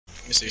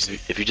see.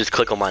 If you just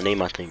click on my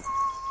name, I think.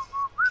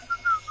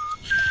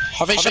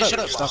 Harvey, shut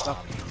up.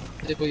 Stop.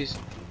 Say please.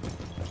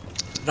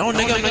 No,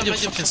 nigga, I'm not your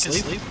fucking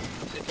sleep.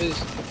 Say please.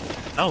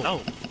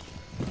 No.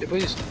 Say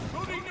please.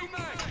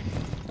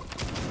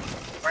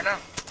 Right now.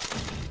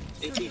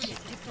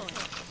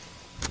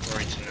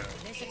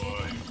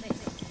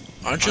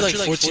 Aren't you like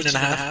 14 and a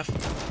half?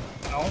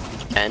 No.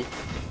 And?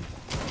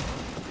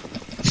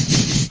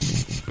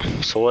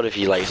 So what if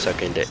you like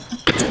sucking dick?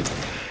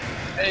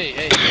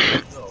 Hey.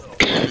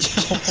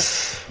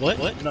 What?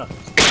 No. No.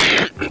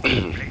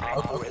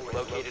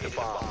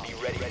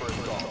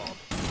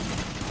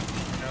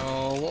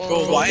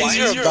 Bro, why is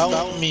your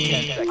about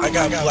me? I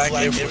got black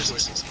Air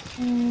Forces.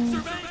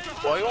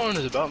 Why you on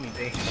is about me,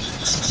 babe?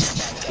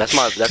 That's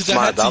my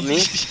about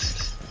me?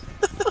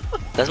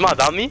 That's my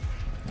about me?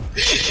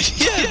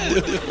 Yeah.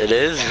 It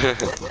is?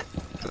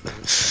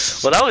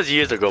 Well, that was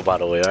years ago, by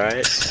the way,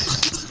 alright?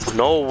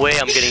 No way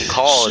I'm getting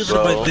calls,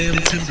 Shiver bro. my damn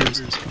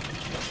timbers.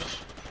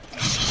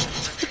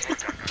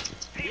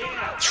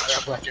 I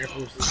got black Air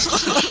Forces.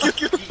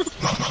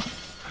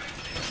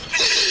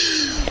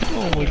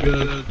 Oh my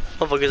god.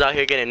 Motherfuckers out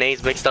here getting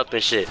names mixed up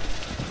and shit.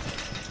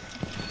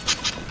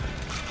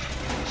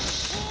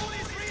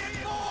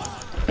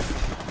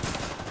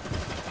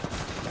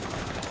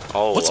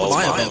 Oh, What's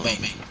my about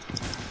me?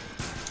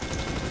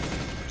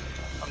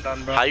 I'm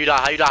done, bro. How you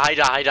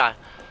die?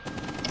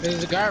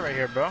 There's a guy right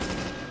here, bro.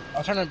 I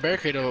was trying to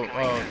barricade a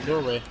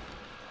doorway.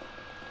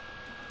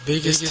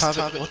 Biggest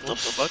topic. What the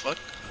fuck?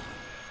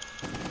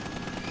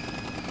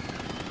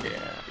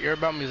 Yeah, you're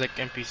about me is like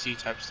NPC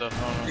type stuff. I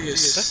don't know.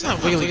 That's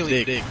not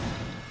really big.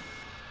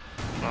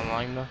 I'm not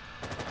lying though.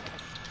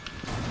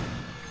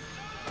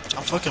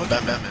 I'm fucking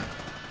Batman.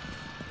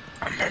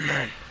 I'm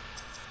Batman.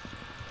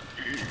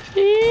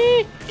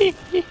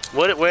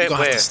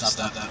 Where?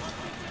 Stop that.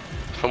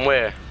 From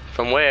where?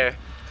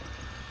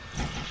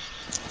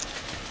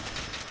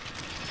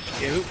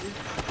 Yeah,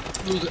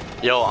 who's it?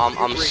 Yo,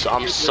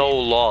 I'm so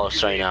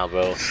lost right now,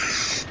 bro.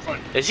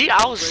 Is he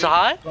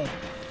outside?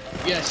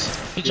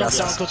 Yes. He jumped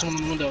down close to the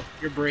window.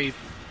 You're brave.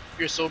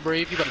 You're so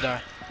brave. You gotta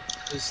die.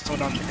 Just throw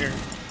down here.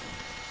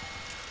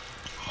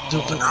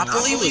 Dude,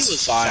 Monopoly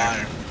was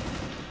fire.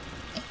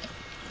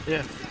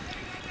 Yeah.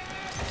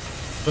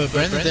 But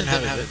Brandon didn't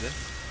have it.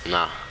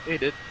 Nah, He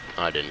did.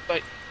 I didn't.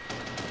 Like,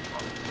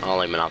 I don't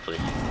like Monopoly.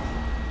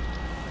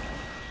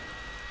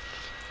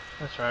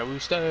 that's right. We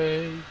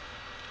stay.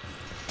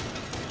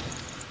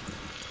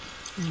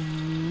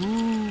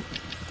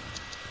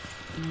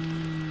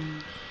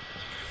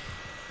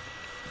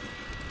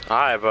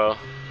 Alright, bro.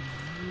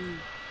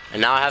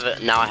 And now I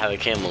have a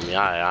cam on me.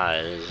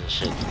 Alright.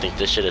 Think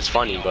this shit is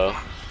funny, bro.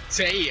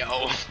 Say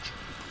yo.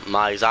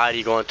 My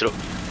anxiety going through.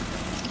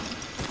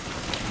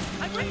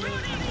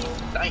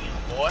 Dang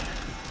it, boy.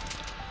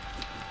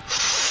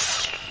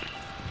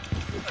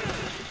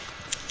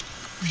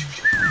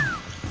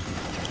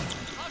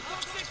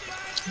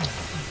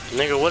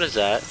 Nigga, what is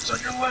that? It's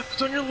on your left.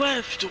 It's on your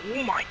left.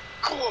 Oh my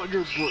god,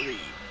 you're brave.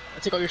 I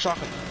take out your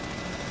shotgun.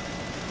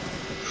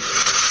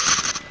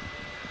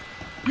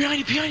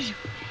 Behind you.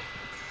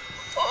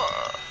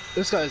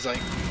 This guy's like.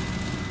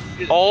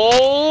 Oh!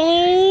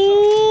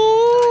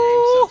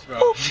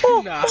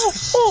 Nah.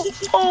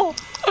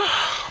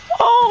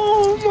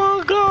 Oh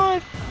my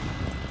god!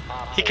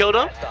 He killed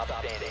him?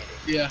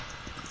 Yeah.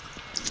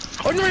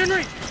 Oh no!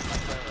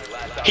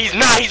 He's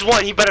not. He's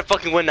won. He better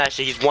fucking win that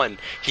shit. He's won.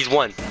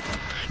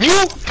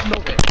 You? No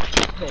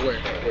way.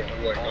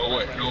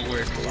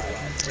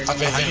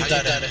 Okay, how you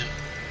died at him?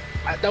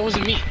 That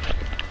wasn't me.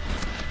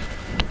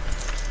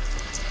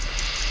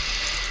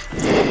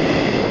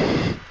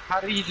 How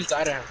did he just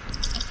die to him?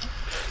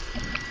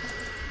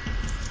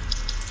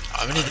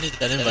 I need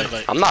that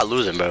invite. I'm not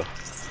losing, bro.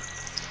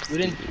 We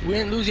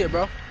didn't lose yet,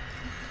 bro.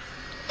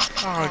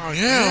 Oh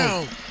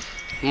yeah.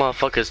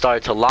 Motherfuckers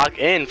started to lock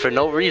in for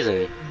no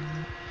reason.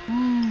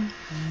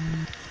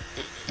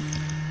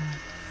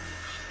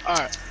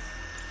 Alright.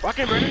 Walk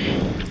in,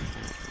 Brandon.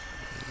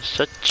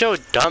 Shut your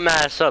dumb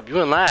ass up.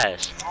 You in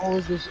last. I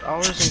was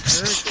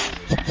encouraging.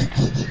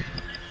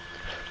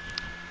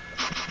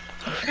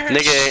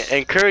 Nigga,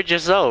 encourage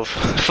yourself.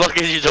 Fuck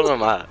is you talking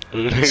about?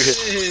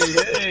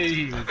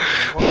 Hey.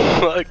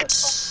 Fuck.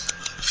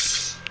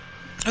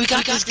 We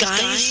got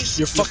guys.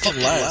 You're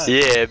fucking last.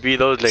 Yeah, be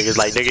those niggas.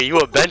 Like, nigga, you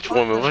a bench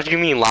woman. What do you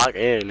mean lock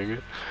in,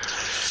 nigga?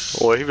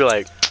 Or he be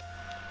like,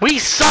 we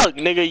suck,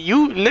 nigga.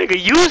 You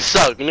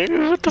suck,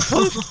 nigga. What the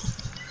fuck?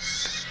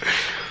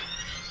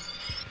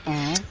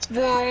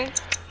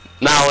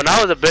 Now, when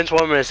I was a bench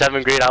warmer in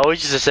 7th grade, I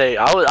always used to say,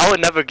 I would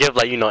never give,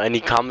 like, you know, any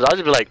comments. I would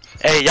just be like,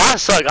 hey, y'all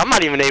suck. I'm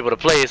not even able to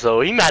play,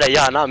 so he mad at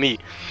y'all, not me.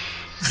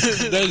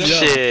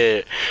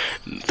 Shit.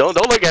 Don't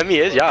look at me.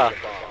 It's y'all.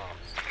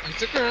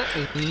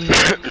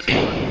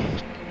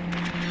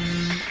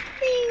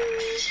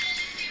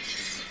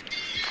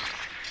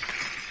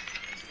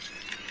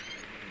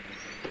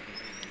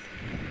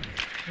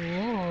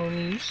 Oh,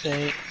 you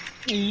say.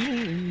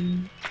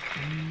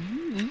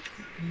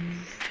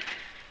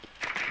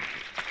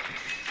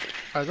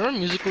 Are there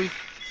musically?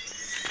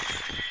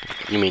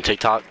 You mean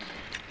TikTok?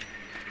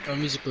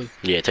 Musically.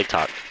 Yeah,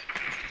 TikTok.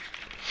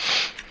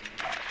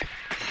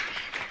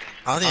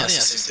 I don't think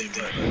that's the same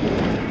thing, but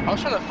I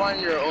was trying to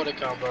find your old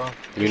account, bro.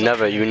 You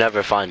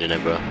never finding it,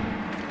 bro.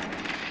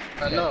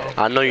 I know.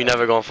 I know you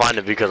never gonna find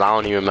it because I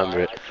don't even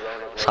remember it.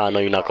 So I know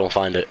you're not gonna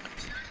find it.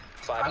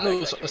 I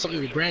knew it was something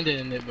with Brandon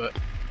in it, but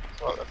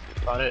that's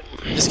about it.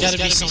 it's gotta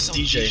be some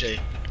DJ.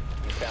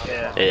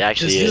 Yeah. It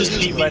actually Just is.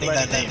 keep writing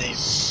that name.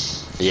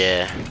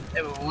 Yeah.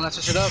 Hey, but when I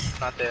search it up,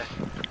 not there.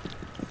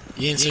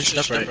 You didn't search it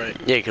up right.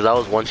 Yeah, because that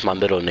was once my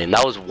middle name.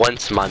 That was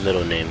once my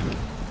middle name.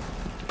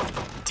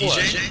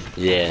 DJ?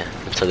 Yeah,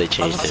 until they How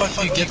changed the it.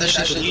 fuck you get that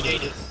shit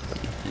deleted?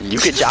 You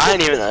could. I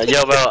ain't even.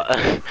 Yo, bro.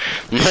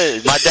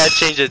 My dad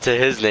changed it to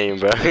his name,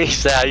 bro. He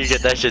said, "How you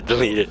get that shit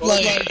deleted?"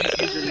 Like,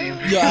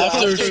 yo,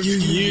 after a few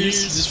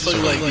years, just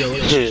fucking like, yo,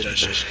 let's change that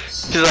shit.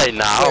 He's like,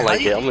 "Nah, I don't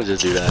like it. I'm gonna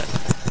just do that."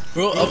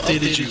 Bro,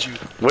 updated you.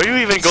 Where you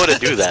even go to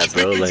do that,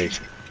 bro? Like,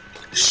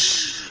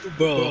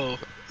 Bro.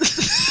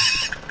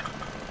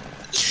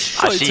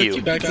 I see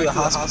you. Back to the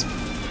hospital.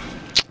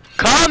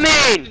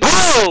 Coming,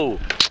 bro.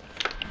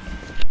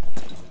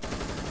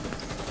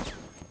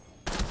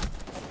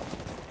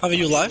 How are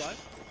you alive?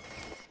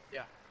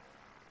 Yeah.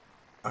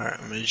 Alright, I'm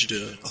gonna need you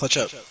to clutch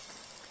up. Say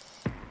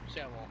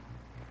I won't.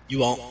 You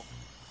won't.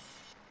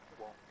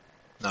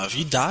 Now, if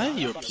you die,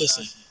 you're a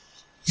pussy.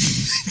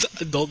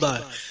 Don't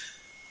die.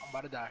 I'm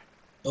about to die.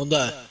 Don't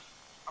die.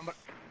 I'm about.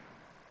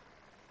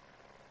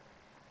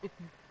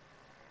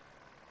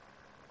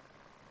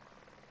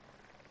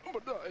 I'm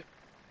about to die.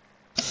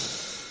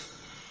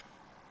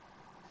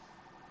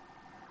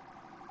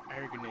 I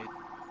heard a grenade.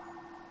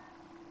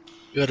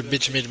 You had a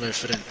bitch made my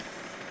friend.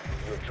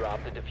 You have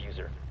dropped the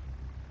diffuser.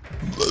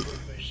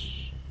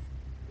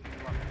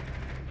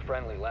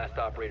 Friendly, last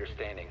operator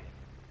standing.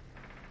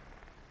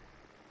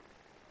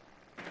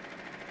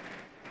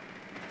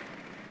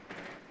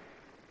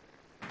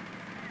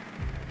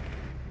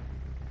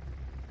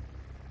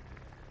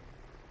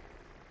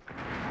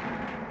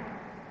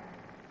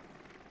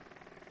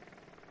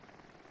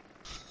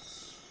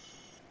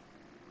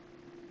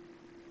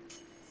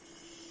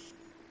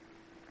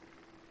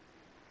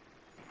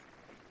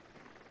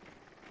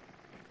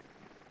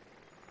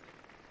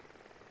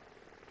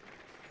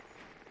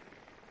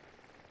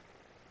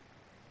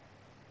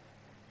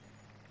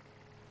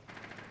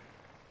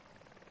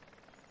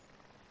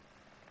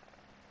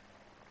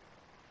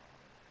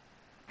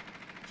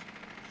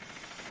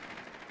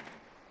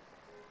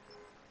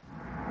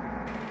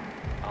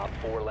 Op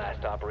 4,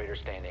 last operator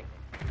standing.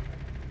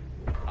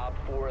 Op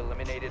 4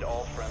 eliminated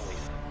all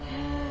friendlies.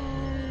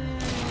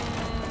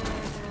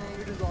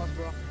 We just lost,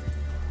 bro.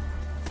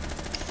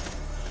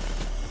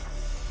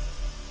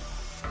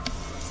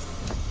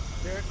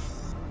 Derek?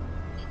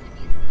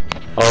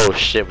 Oh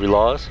shit, we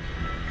lost.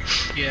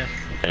 Yeah.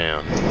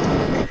 Damn.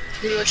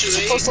 You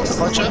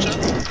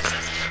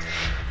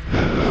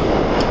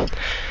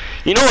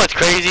know what's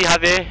crazy,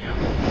 Javier?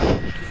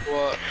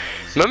 What?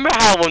 Remember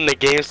how when the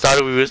game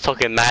started we was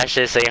talking mad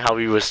shit saying how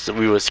we was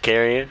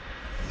carrying?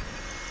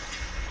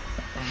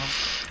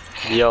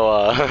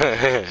 Yo,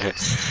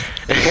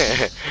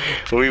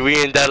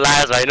 we in dead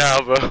last right now,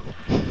 bro.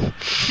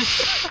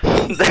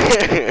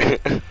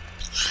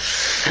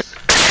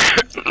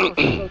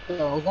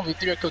 It's gonna be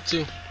 3 or 2.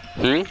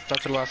 Talk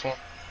to the last one.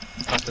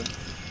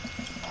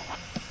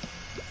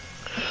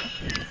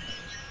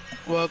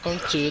 Welcome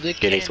to the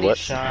Getting to candy what?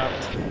 shop.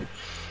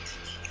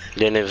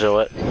 Getting into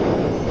what?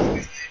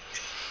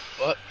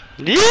 What?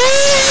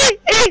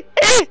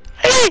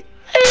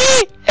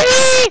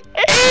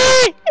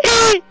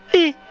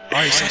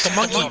 Alright, so the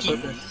monkey.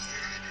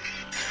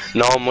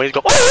 No, I'm going to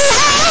go.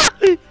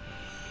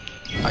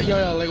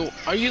 Yo, like,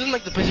 are you using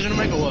like the PlayStation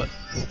mic or what?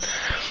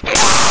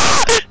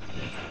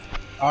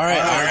 Alright.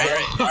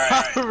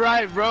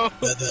 Right, bro.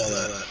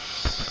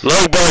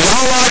 Look, bro,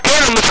 y'all lock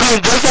in. I'm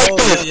gonna just like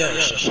this. Yo,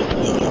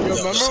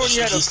 remember when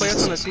you had to play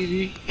us on the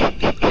TV?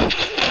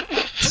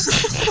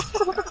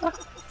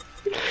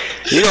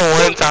 You know,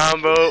 one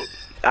time, bro,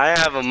 I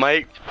have a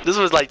mic. This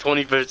was like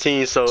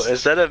 2015, so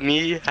instead of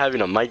me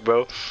having a mic,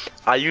 bro,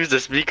 I used a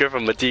speaker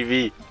from a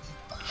TV.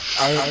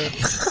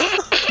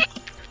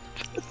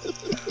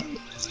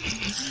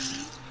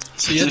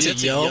 So you had to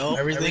yell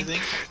everything?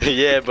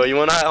 Yeah, bro, you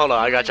wanna? Hold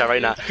on, I got y'all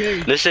right now.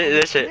 This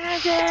shit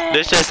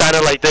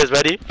sounded like this.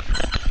 Ready?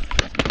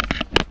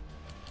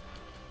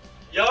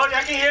 Yo, y'all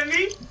can hear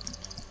me?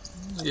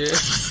 Yeah.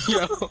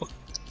 Yo.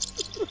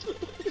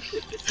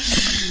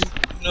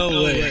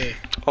 No way.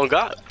 Oh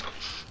God.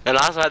 And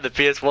I also had the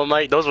PS4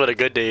 mic. Those were the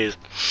good days.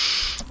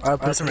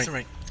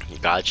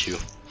 Got you.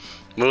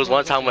 There was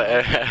one time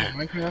where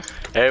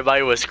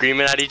everybody was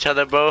screaming at each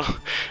other, bro.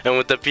 And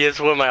with the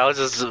PS4 mic, I was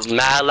just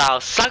mad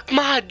loud, "Suck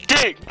my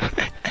dick!"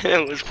 And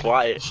it was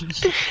quiet.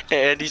 And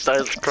Andy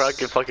started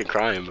fucking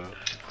crying, bro.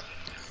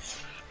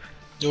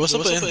 Yo, what's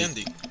up with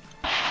Andy?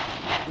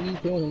 We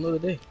playing another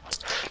day.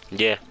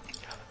 Yeah.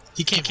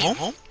 He came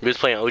home? We was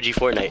playing OG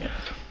Fortnite.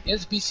 He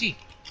has a PC.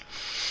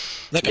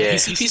 Like Yeah. a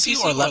PC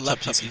or a laptop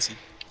PC?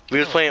 We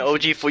was playing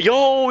OG for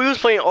yo. We was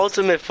playing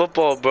Ultimate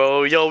Football,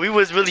 bro. Yo, we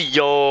was really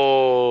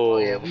Oh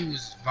yeah, we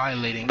was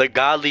violating. the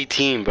godly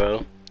team,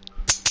 bro.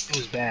 It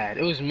was bad.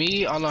 It was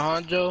me,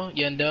 Alejandro,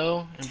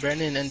 Yendo, and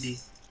Brandon and Andy.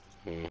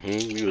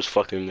 We was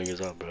fucking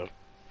niggas up, bro.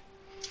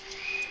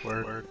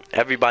 Word.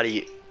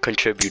 Everybody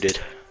contributed.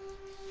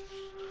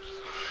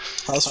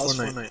 How's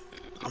Fortnite?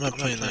 I'm not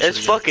playing that. It's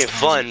shit fucking again.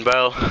 fun,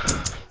 bro.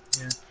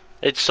 Yeah.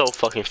 It's so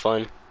fucking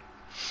fun.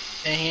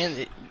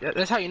 And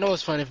that's how you know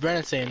it's fun if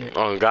Brandon's saying it.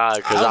 Oh god,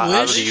 because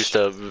I really used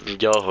to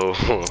yo.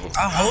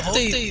 I hope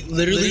they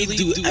literally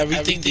do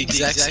everything the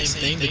exact same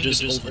thing, but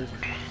just over.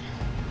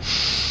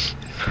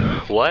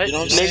 What, You know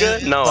what I'm nigga?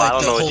 saying? No, Like I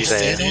don't the know what whole you're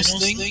saying.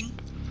 Thanos thing?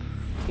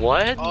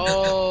 What?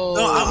 Oh.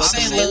 No, I'm like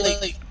saying the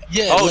like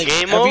yeah, Oh, like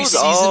game every mode?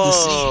 season the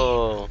same.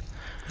 Oh.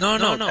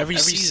 No, every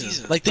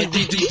season. Like they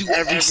redo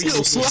every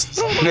single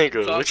season.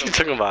 Nigga, what you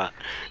talking about?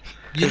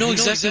 You know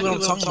exactly what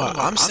I'm talking about.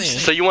 I'm saying.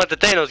 So you want the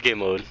Thanos game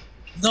mode?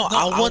 No,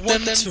 I want them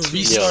to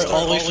restart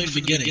all the way from the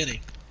beginning.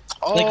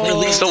 Oh. Like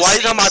release. So why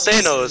you talking about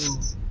Thanos?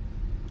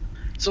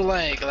 So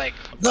like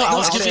No, I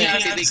was I'll giving you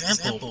say an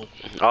example.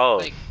 Oh.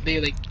 like they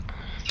like.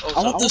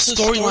 I want the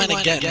storyline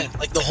again,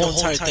 like the whole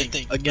entire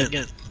thing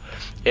again.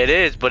 It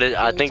is, but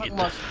I think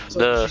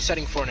the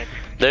setting Fortnite.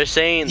 they're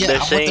saying Yeah, I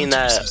want them to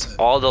that reset.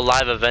 all the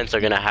live events are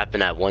gonna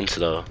happen at once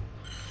though.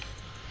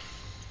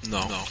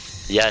 No.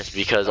 Yes,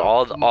 because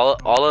all of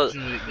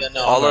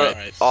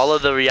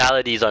the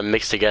realities are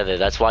mixed together.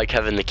 That's why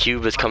Kevin the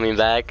Cube is coming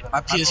back.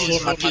 My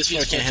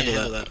PS4 can't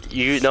handle that.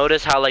 You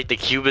notice how like the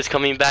Cube is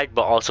coming back,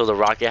 but also the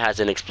rocket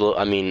hasn't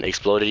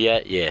exploded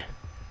yet. Yeah.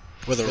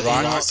 Where the You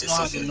rock know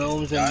how the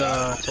gnomes and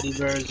the teddy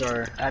bears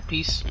are at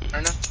peace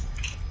right now?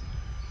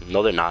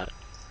 No, they're not.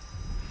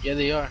 Yeah,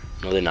 they are.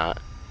 No, they're not.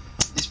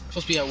 They're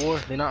supposed to be at war.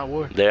 They're not at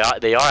war. They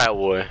are at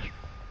war.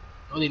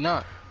 No, they're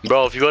not.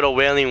 Bro, if you go to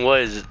Wailing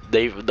Woods,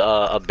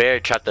 a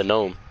bear trapped a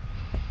gnome.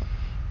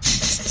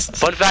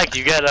 Fun fact,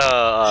 you get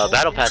a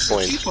battle pass Tea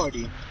points.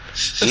 party.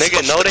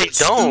 Nigga, no they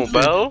don't,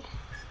 bro.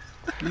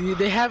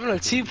 They having a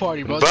tea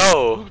party, bro.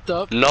 Bro, Grouped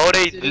up, no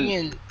they sitting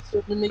and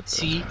sipping the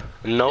tea.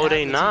 no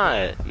they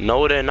not.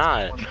 No they're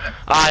not.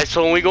 Alright,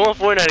 so when we go on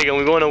Fortnite again,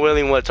 we going to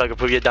Wailing Woods so I can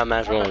prove your dumb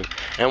ass wrong.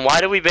 And why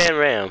did we ban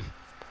Ram?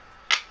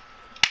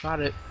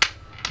 Got it.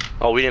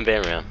 Oh, we didn't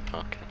ban Ram.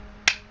 Okay.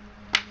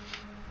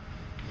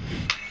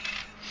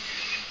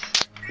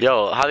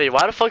 Yo, Javi,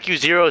 why the fuck you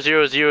 0,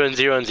 0, 0, and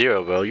 0 and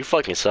 0, bro? You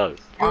fucking suck.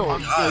 Yo,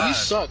 you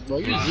suck, bro.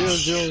 You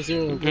 0,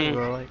 0, 0,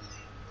 bro. Like,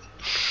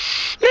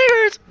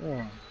 Niggers!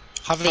 yeah.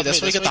 Javi, that's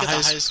why you get the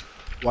highest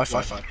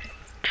Wi-Fi.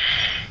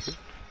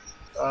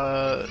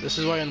 This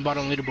is why you're on the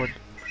bottom leaderboard.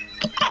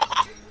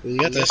 You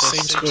got the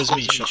same score as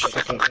me. Shut the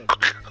fuck up.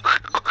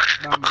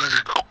 Nah, I'm ready.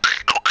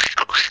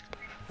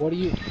 What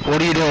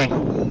are you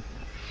doing?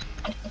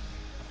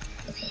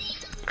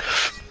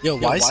 Yo,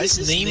 why is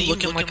his name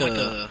looking like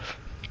a...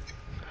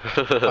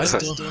 Why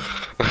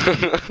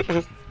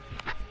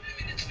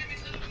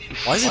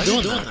is it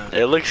doing that?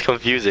 It looks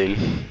confusing.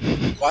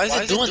 Why is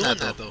it doing that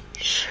though?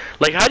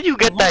 Like, how do you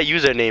get that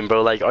username,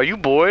 bro? Like, are you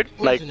bored?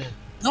 Like,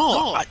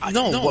 No,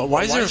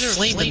 why is there a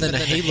flame and then a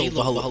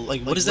halo?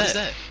 Like, what is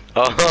that?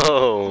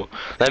 oh,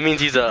 that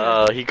means he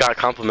got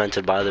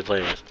complimented by other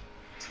players.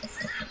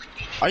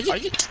 Are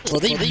they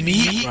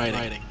me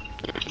writing?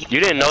 You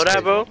didn't know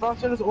that, bro?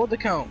 Sanders old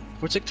account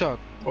for TikTok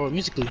or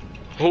Musically.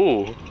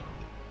 Who?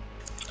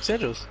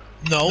 Sanders.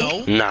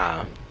 No.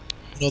 Nah.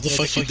 No, the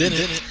fuck you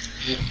didn't.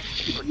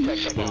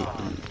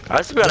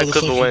 I still got a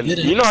clip of when.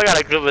 You know I got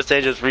a clip of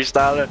Sandra's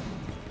freestyler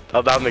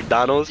about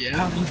McDonald's.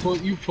 Yeah,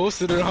 you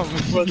posted it on.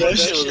 That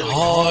shit was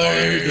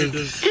hard.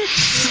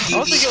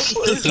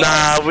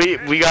 Nah,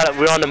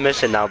 we're on a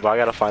mission now, bro. I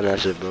gotta find that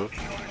shit, bro.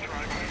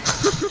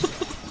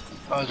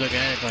 I was joking,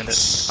 I didn't find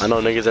it. I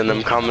know niggas in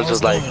them comments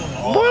was like,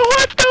 boy,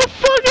 what the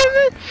fuck is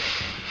it?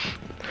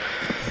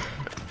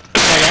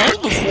 That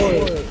was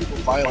before people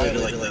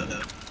violated like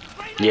that.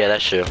 Yeah,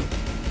 that's true.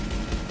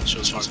 Shit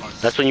was hard.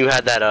 That's when you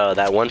had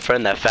that one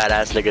friend, that fat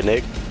ass nigga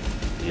Nick.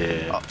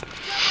 Yeah.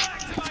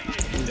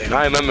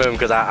 I remember him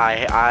because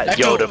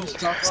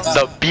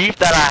the beef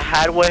that I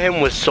had with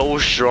him was so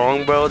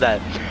strong, bro, that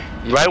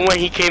right when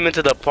he came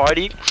into the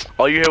party,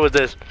 all you hear was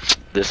this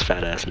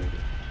fat ass nigga.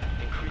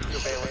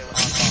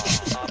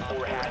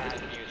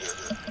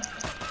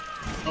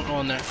 Don't go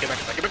in there. Get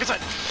back inside.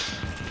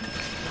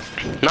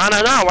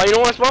 Nah. Why you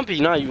don't want Spumpy?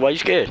 Nah, why you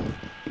scared?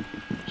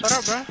 Shut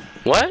up, bro.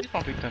 What?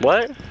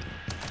 What?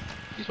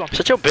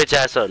 Shut your bitch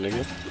ass up,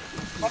 nigga.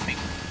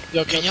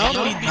 Yo, can y'all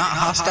be not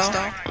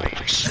hostile?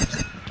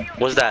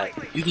 What's that?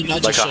 You can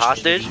not Like just a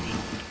hostage?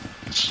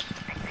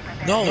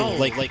 No,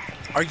 like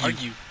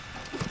argue.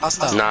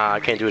 Hostile. Nah, I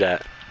can't do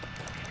that.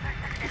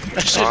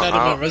 That shit not in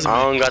my I resume.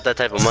 don't got that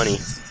type of money.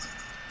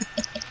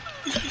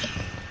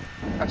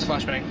 That's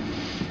flashbang.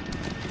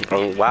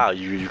 Oh wow,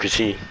 you can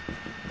see.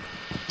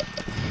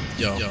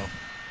 Yo.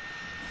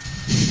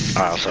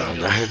 I'm sorry, I'm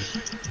done.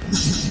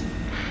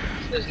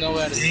 There's no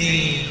way to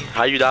see.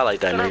 How you die like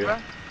that, Shut up, nigga? bro.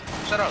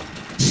 Shut up.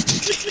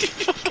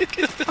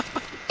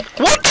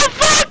 What the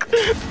fuck?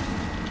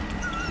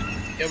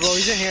 Yeah, bro,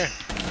 he's in here.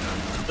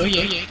 Oh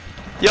yeah.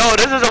 Yo,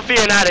 this is a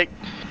fanatic.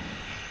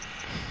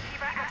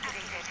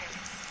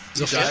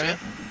 Is it fair?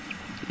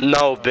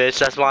 No, bitch.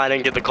 That's why I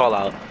didn't get the call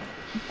out.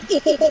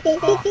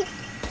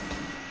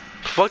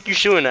 Fuck you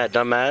shooting at,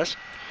 dumbass.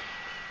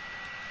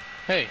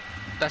 Hey,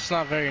 that's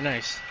not very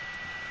nice.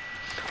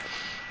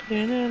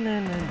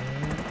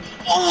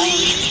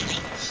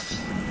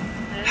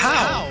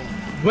 How?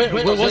 Where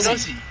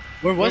was he?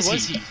 Where was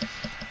he?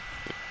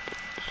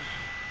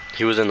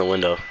 He was in the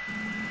window.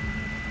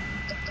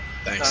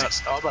 Thanks.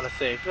 I was about to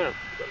say,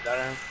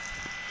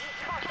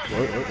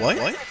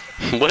 What?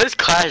 What is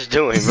Clash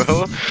doing,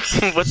 bro?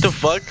 What the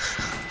fuck?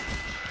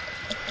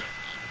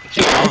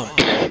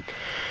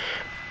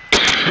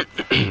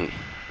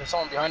 There's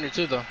someone behind you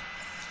too, though.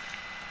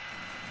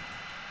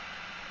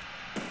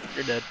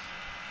 You're dead.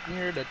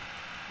 You're dead.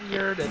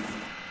 You're dead.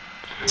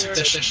 Took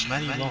that shit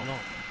mighty long.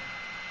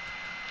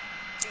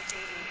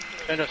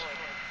 Behind us.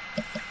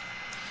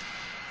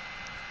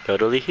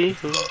 Totally he.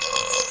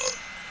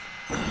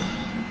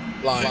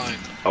 Blind.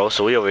 Oh,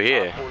 so we over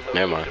here.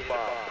 Never mind.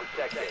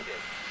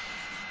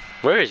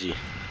 Where is he?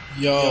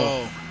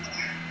 Yo.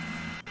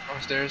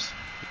 Downstairs.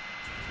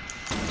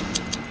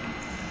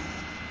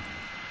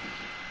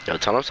 Yo,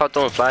 tell him stop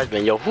throwing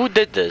flashbang. Yo, who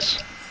did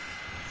this?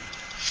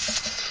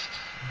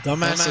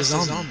 Dumbass is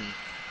on me.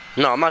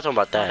 No, I'm not talking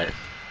about that.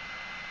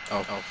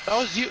 Oh. That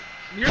was you.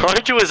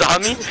 Aren't you a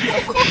zombie?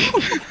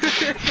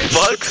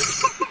 Fuck.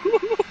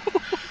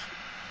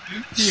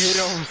 He hit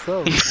on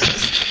himself.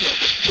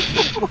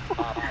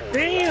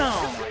 Damn.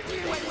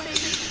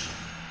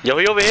 Yo,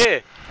 he over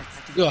here.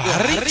 Yo,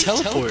 how did he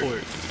teleport?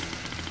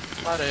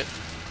 Got it.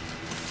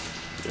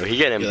 Yo, he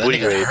getting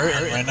booty raped.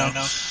 Right now.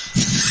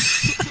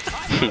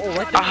 Oh,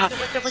 right there.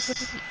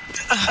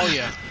 Oh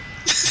yeah.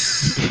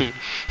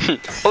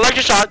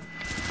 Electric shot.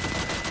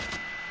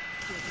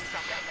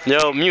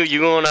 Yo, Mute,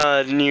 you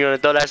gonna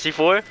throw that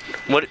C4?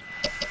 What?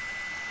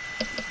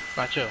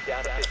 Macho.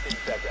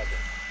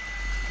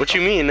 What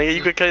you mean, nigga?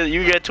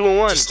 You get 2 and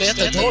 1. Just stay at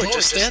the door.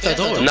 Just stay at the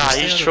door. Nah,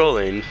 he's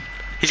trolling.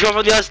 He's going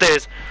from the other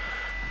stairs.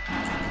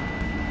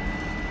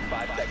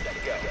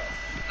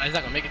 Nah, he's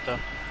not gonna make it though.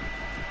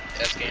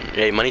 That's game.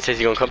 Hey, Money says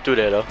he's gonna come through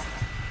there though.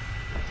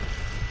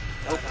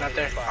 Nope, not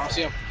there. I don't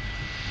see him.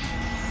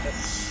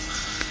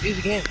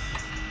 Easy game.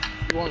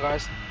 You won,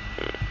 guys.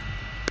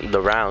 The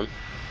round.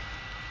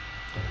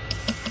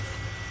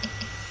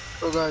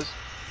 Go, guys.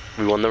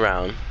 We won the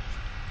round.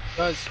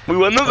 Guys. We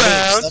won the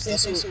round.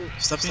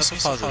 Stop being so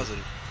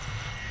positive.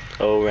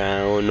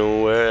 Around the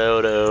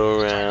world,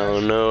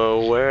 around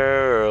the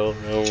world,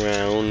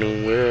 around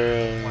the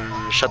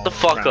world. Shut the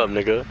fuck up,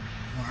 nigga.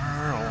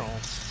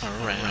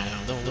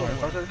 Around the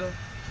world.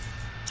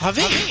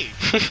 Javi!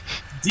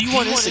 Do you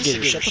want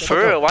instigator? Shut the fuck For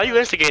real, up. why you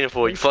instigating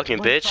for, you fucking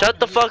bitch? Shut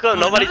the fuck up.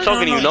 Nobody's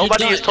talking to you.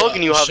 Nobody is talking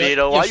to you, Javier,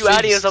 though. Why you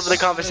adding yourself to the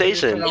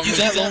conversation? Are you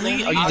that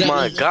lonely? Are you Oh that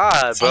my lonely?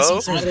 god, bro.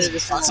 Damn.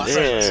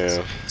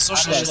 Damn.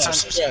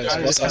 Socialize.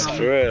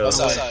 For real.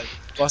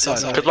 Go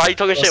outside. Cause why you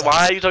talking shit?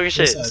 Why are you talking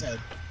shit?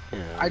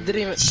 I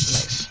didn't even.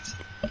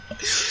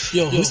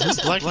 Yo, who's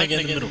this black nigga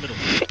in the middle?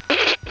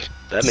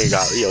 That nigga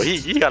got, yo,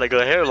 he got a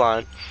good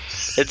hairline.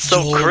 It's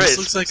so Yo, crisp.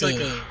 this looks like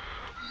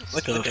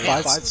a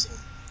five.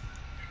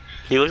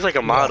 He looks like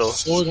a model.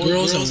 4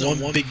 girls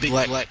and one big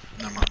black.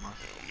 No,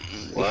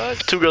 What?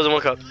 2 girls in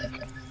 1 cup.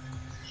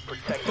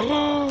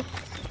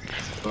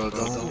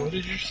 What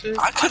did you say?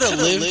 I could have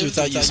lived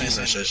without you saying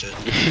that shit.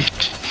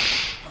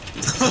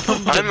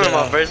 I remember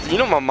my first, you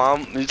know my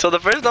mom, so the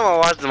first time I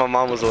watched it, my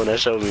mom was the one that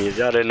showed me.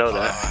 Y'all didn't know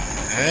that.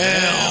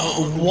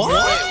 Hell,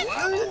 what?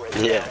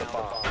 Yeah.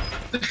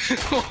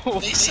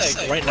 They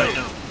say right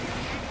now.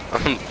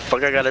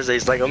 Fuck I gotta say,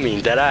 it's like, I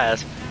mean, dead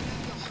ass.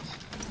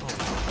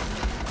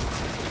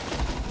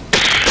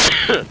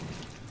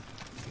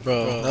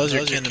 Bro, that was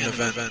your canon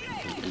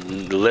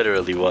event.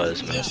 Literally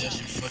was.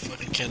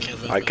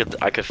 I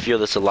could feel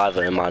the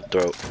saliva in my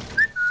throat.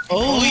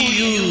 Oh,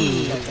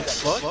 you.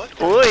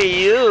 Oh,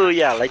 you.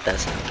 Yeah, I like that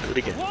sound. Do it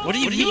again. What do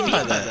you mean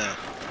by that?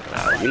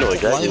 You know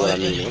exactly what I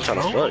mean. I'm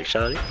trying to fuck,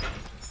 shawty.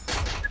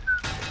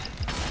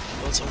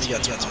 Don't tell me you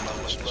got $2.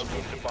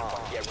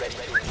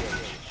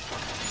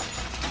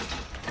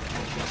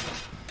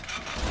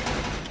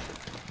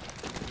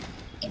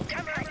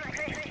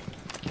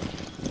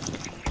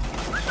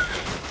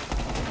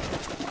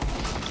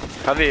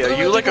 Javi, are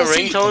you like a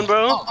ringtone,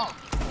 bro?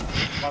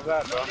 My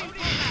bad, bro.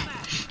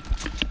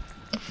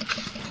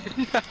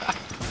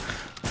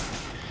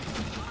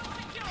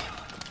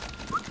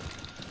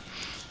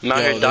 I'm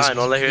out here dying,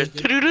 all I hear is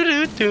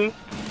doo-doo-doo-doo.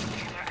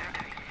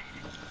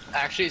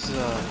 Actually, it's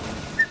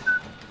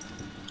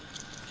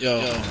Yo.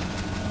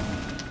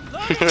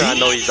 I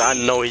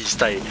know he's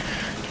tight.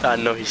 I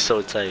know he's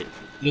so tight.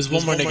 There's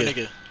one more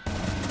nigga.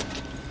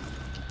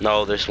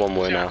 No, there's one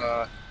more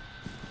now.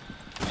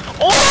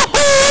 Oh!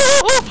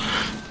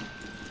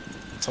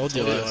 Told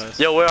you.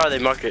 Yo, where are they?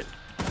 Mark it.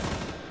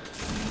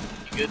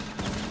 You good?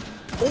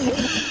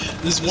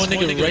 There's one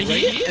nigga right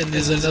here, and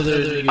there's another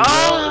nigga.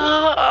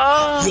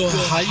 Yo,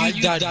 how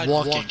you died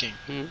walking?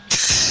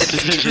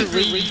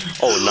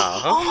 Oh, nah.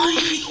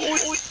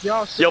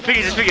 Huh? Yo,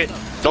 Piggy, just pick it.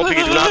 Don't peek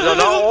it. Do not.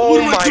 No.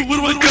 Oh my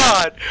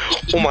god.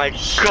 Oh my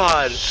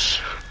god.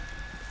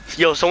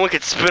 Yo, someone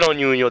could spit on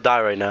you and you'll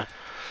die right now.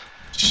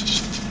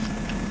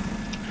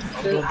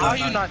 How are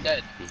you not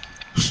dead?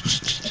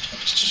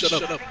 Shut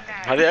up.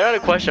 I got a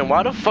question.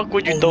 Why the fuck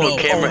would you throw a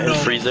camera in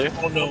freezer?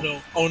 Oh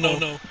no. Oh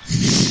no.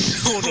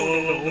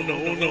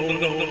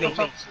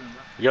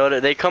 Yo,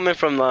 they coming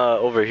from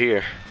over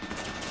here.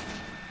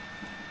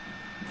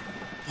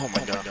 Oh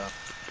my god.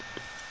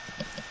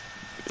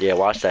 Yeah,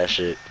 watch that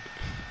shit.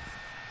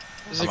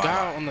 There's a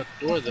guy on the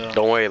door though.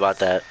 Don't worry about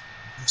that.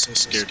 I'm so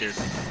scared.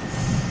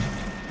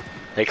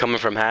 They coming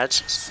from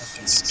hatch.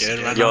 Fucking scared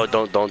right Yo,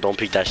 now. don't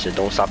peek that shit.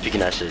 Don't stop peeking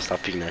that shit.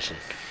 Stop peeking that shit.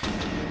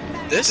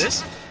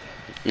 This?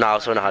 Nah, I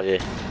was talking to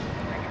Javier.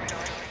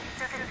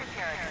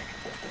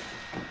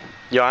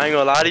 Yo, I ain't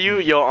gonna lie to you.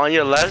 Yo, on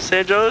your left,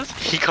 Sandros,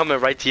 he coming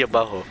right to your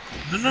butthole.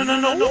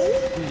 No.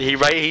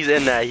 He's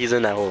in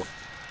that hole.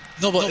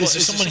 No, but is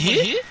there someone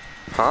here?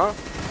 Huh?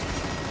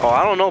 Oh,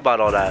 I don't know about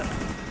all that.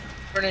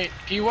 Renee,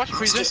 can you watch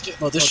Freezer?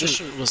 Oh, this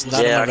shit was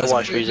not Yeah, I on my can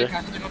watch resume.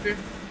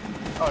 Freezer.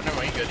 Oh, never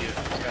mind, you good,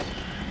 okay.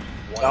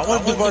 I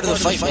want to be part of the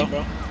fight,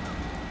 bro.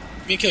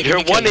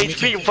 You're 1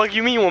 HP. Fuck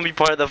you mean you won't be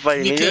part of the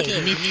fight, nigga?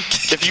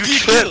 If you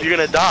trip, you're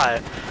gonna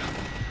die.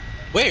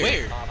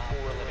 Where?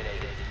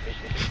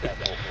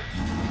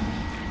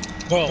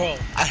 Bro,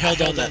 I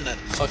held on that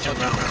fucking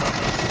round.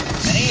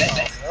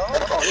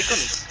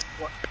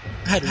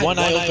 I had one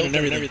eye open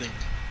and everything.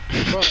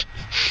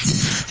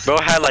 Bro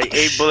had like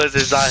 8 bullets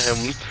inside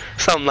him.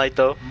 Something like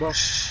though.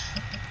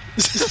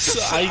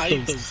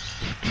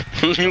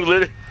 You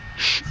literally,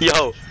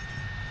 yo.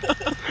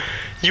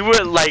 You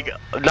were like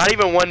not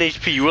even 1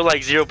 HP. You were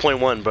like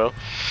 0.1, bro.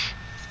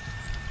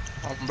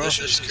 This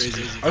is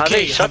crazy.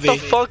 Okay, shut the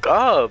fuck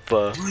up.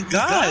 Oh my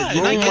god.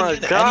 Oh my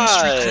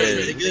god.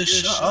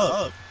 Shut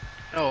up.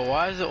 Oh,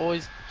 why is it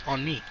always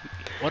on me?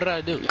 What did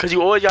I do? Cause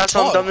you always got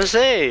something dumb to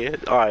say.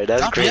 Alright,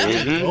 that's Stop crazy.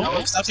 yapping,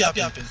 bro. Stop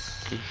yapping.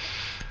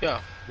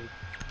 Yeah.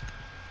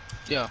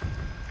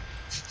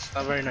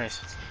 Not very nice.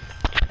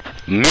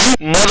 Me,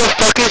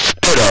 motherfucking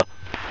spitter.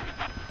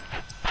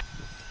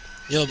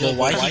 Yo, but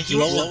why you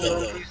yelling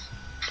though?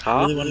 Huh?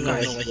 I really wanna know why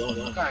you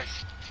yelling.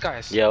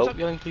 Guys, Yo. stop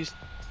yelling, please.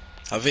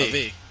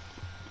 Javi.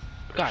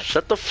 Guys,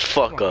 Shut the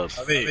fuck up.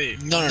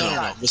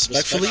 No.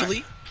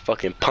 Respectfully?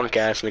 Fucking punk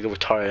ass nigga,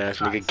 retarded ass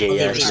nigga, gay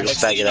ass nigga,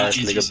 faggot ass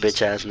nigga,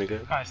 bitch ass nigga.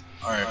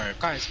 Alright.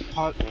 Guys,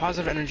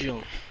 positive energy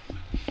only.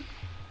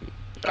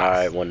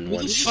 Alright, one. Who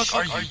the fuck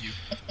are you?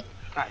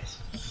 Guys.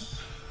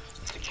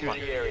 Secure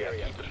the area.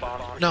 Keep the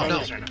bomb on. No.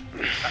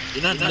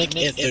 You're not Nick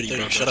at 30,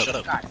 bro. Shut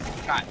up.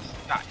 Guys.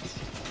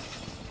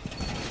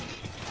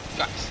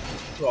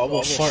 Bro, I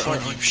will fart on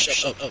you.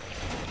 Shut up.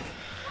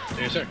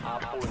 Yes, sir.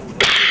 Op 4 is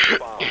located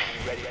bomb. Be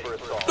ready for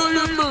assault.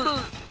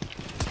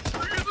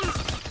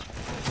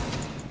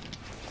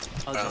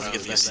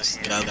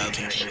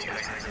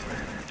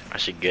 I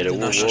should get a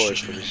reward for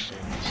this shit.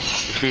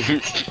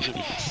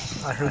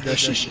 I heard that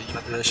shit.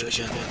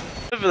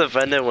 Ever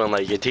offended when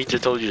like your teacher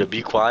told you to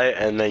be quiet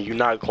and then you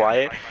not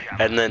quiet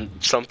and then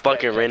some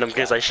fucking random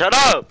kid's like, shut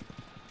up!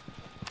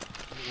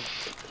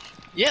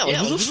 Yeah,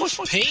 who the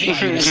fuck paying you?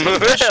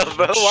 Yeah,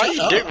 bro, why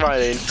you dick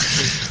riding?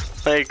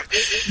 Like,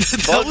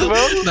 fuck,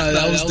 bro? Nah,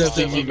 that was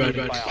definitely me,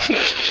 bro.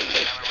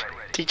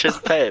 Teacher's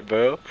pet,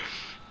 bro.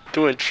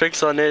 Doing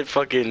tricks on it,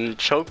 fucking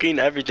choking,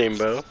 everything,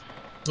 bro.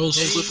 I was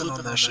flipping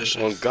on that shit.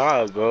 Oh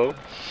god, bro.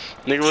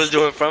 Nigga was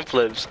doing front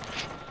flips.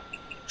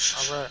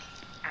 Alright.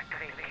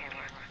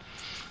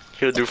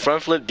 He'll do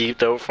front flip, deep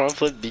throw, front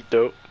flip, deep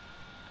throw.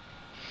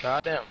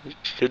 Goddamn.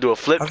 He'll do a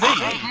flip. What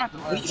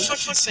are you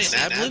fucking saying,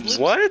 ad-libs?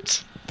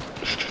 What?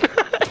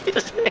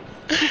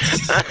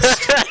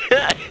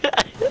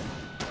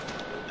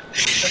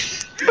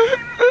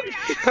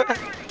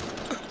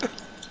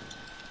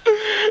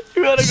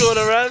 You gotta go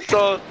to rap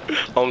song.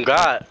 Oh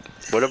god.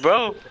 What a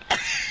bro.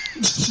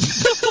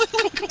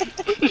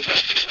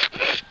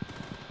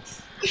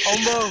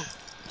 Hombo.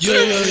 Yo.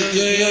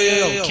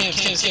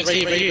 Camp, right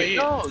here.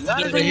 Yo,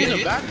 that is in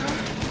the background.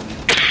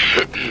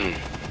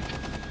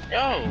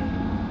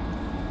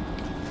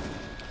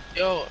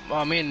 Yo,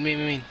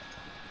 mean.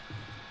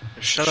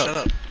 Shut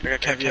up. I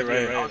got caviar right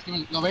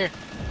here. Over here.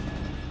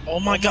 Oh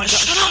my god,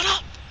 shut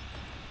up!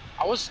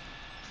 I was.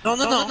 No.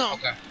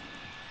 Okay.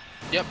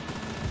 Yep.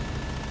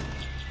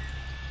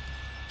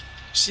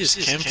 See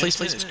this cam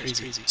placement is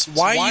crazy. So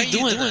why are you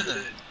doing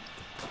that?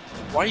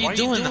 Why are you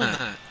doing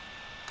that?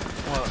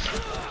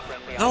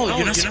 No,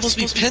 you're not supposed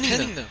to be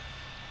pinning them.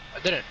 I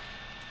didn't.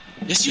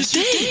 Yes, you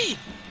did.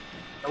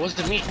 That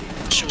wasn't me.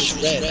 She was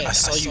red. I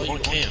saw you on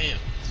cam.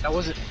 That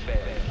wasn't.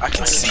 I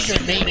can see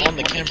your name on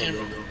the camera,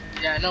 bro.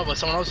 Yeah, I know, but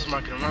someone else was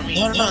marking them, not me.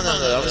 No,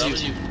 that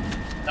was you.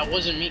 That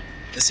wasn't me.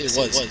 Yes, it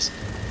was.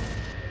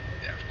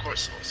 Yeah, of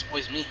course, it's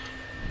always me.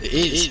 It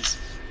is.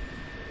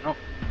 No.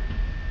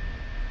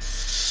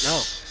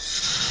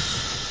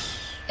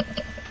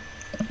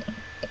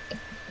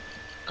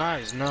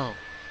 Guys, no.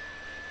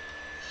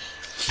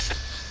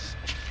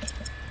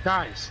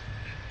 Guys.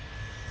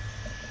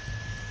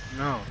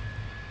 No.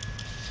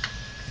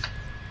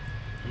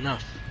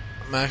 Enough.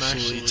 I'm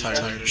actually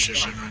tired of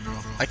shit right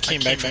now. I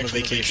came back from a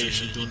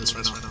vacation doing this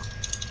right now.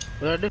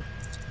 What did I do?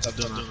 Stop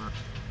doing that.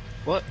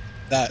 What?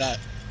 That.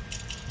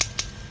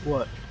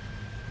 What?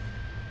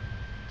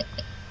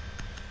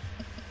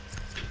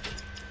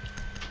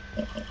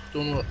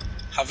 Doing what?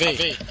 Have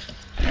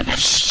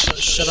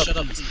shut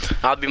up.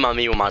 I'll be my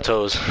meat with my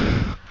toes.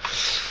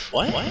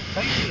 What?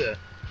 How you do that?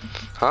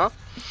 Huh?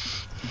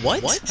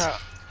 What?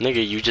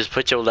 Nigga, you just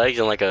put your legs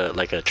in like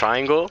a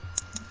triangle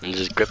and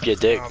just grip your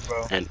dick Nah,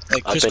 bro. and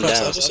Like up and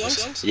down.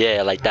 crisscross?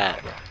 Yeah, like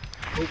that.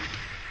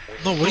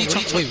 No, what are you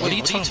talking? Wait, what are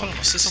you talking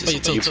about? Say something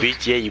about your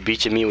toes. You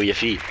beat your meat with your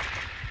feet.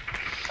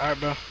 Alright,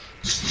 bro.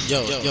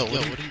 Yo,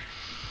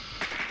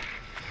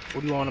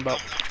 What do you want about?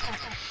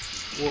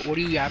 What are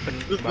you yapping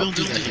we about? don't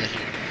do that here.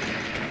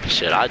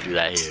 Shit, I do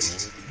that here, man.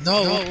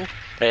 No.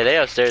 Hey, they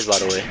upstairs, by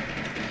the way.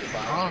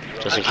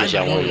 Just in case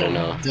y'all wanted to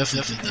know.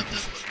 Definitely.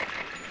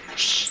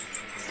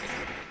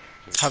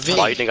 Have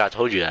Why you think I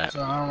told you that?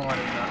 So I don't know why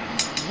they do that.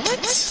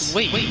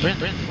 What? Wait,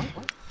 Brandon.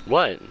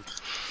 What?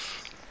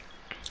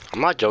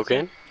 I'm not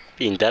joking.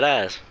 Being dead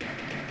ass.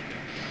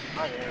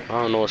 I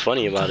don't know what's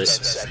funny about it.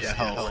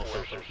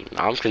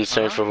 I'm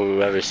concerned for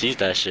whoever sees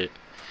that shit.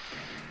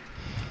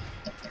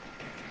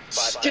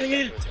 Getting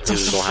in.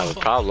 Dude's gonna have a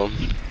problem.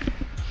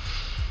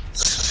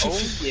 Oh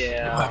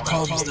yeah. My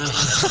problems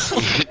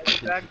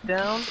now. Back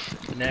down.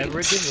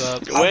 Never give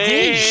up.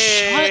 Wait.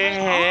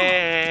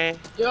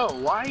 Yo,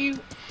 why are you?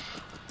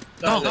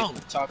 No.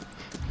 Like,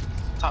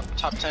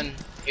 top 10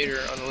 hater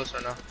on the list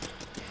right now.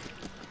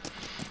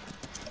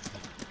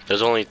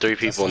 There's only 3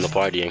 people in the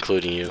party,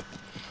 including you.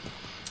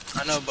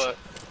 I know, but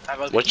I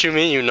have other What you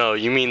mean you know?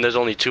 You mean there's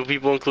only 2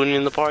 people including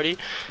in the party?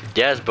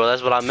 Yes, bro,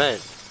 that's what I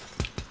meant.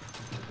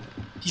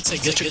 He'd say,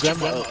 get your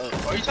grandma up.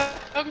 Are you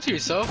talking to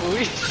yourself?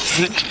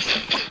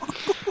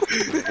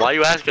 Why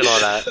you asking all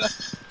that?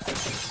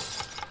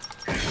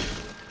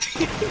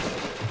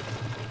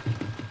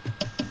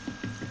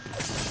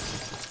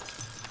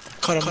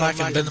 Cut him back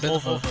and bend him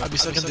over. I'll be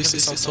sucking this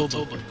since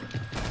October.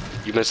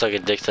 You been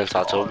sucking dick since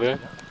October?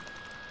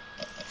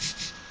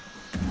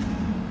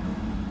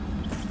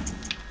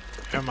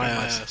 Hair my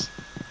ass.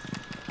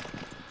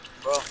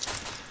 Bro.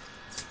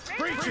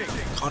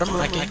 Cut him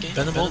back and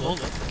bend him over.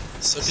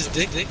 Suck his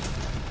dick.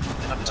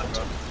 I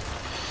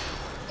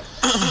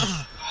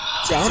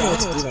don't know what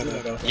to do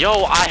right now.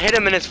 Yo, I hit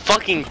him in his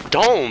fucking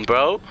dome,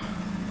 bro.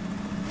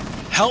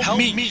 Help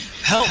me.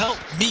 Help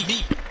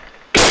me.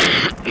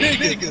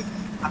 Nigga.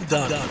 I'm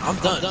done.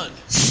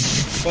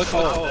 Fuck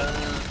off.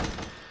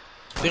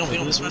 Think I'm gonna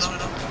do this right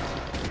now?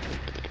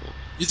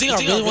 You think I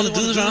really wanna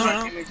do this right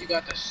now? You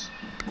got this.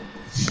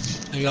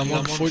 Nigga, I'm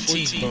on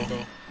 14,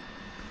 bro.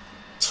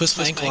 Twist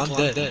my ankle, I'm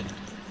dead.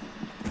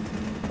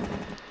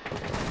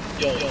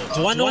 Yo,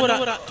 do I know what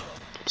I...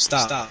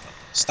 Stop.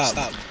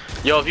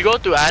 Yo, if you go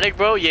through attic,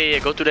 bro, yeah,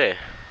 go through there.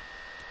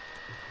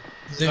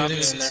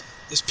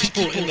 There's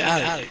people in the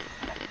attic.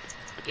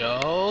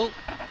 Yo.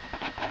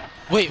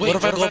 Wait, what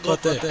if I go up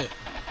out there?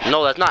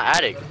 No, that's not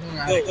attic.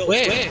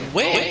 Wait.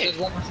 There's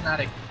one person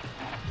attic.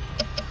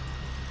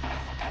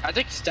 I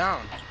think it's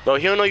down. Bro,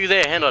 he don't know you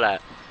there. Handle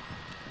that.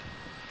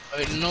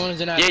 Wait, no one's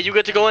in attic. Yeah, you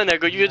get to go in there.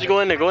 You get to go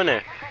in there. Go in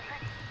there.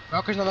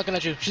 Valkyrie's not looking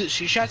at you.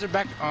 She shots her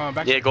back.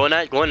 Yeah, go in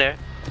there.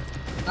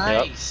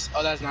 Nice. Yep.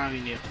 Oh, that's not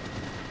even you.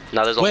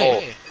 Now there's a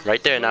hole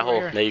right there in that hole.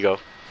 Here. There you go.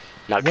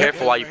 Now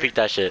careful while you peek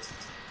that shit.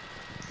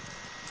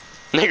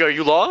 Nigga, are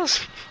you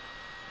lost?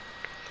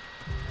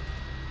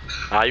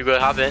 You good?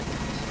 Hop in.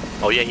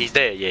 Oh yeah, he's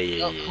there.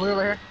 Yeah. Come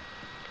over here.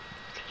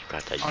 You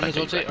got that. On his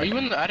rotate. Are you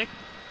in the attic?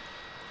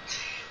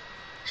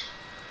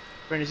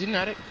 Brandon, is he in the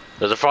attic?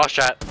 There's a frost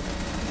trap.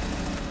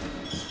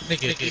 You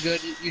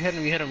good? You hit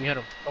him.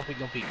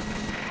 Don't peek.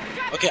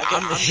 Okay,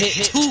 I'm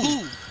hit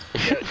too.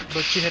 Yeah,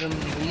 but you hit him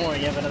even more.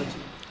 You have another 2.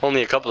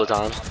 Only a couple of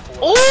times.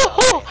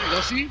 Oh!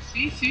 Yo, see?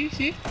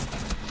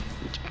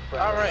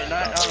 Alright,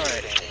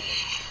 alright.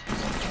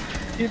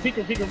 Peek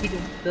him.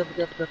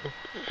 Careful.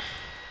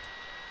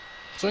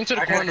 Swing to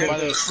the corner by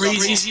the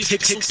craziest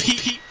pixel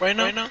peek right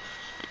now.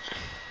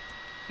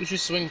 You should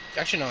swing.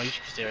 Actually, no, you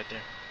should stay right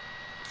there.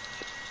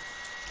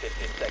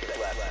 15 seconds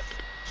left.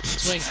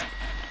 Swing.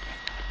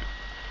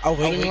 I'll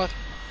wait. Left.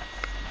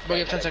 Bro,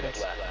 you have 10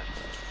 seconds.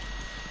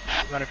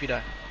 No matter if you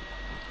die.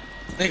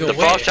 Nigga, The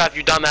frost trap,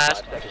 you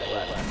dumbass. 5 seconds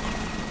left.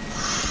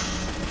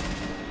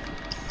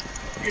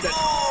 You're dead.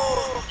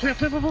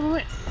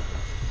 Wait.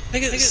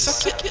 Nigga,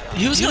 suck it.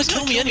 He was gonna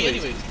kill me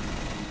anyway.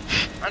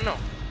 I know.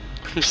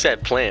 You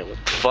said plant. What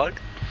the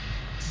fuck?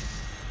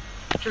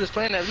 Should have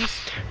playing at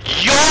least.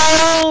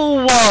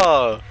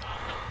 Yo!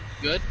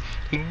 Good.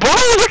 Bro,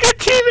 look at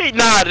TV.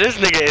 Nah, this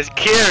nigga is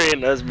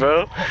carrying us,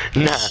 bro.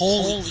 Nah.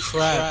 Holy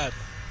crap.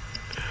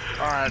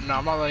 Alright, no,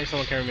 I'm not letting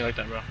someone carry me like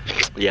that, bro.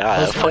 Yeah,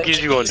 what the fuck is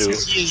you gonna do?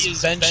 He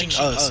is benching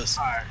us.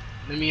 Alright,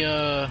 let me,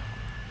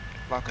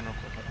 lock in real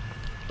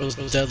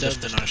quick.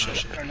 Deadlifting our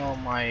shit. Turn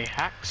on my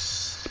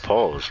hacks.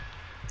 Pause.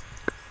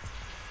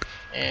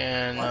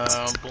 And,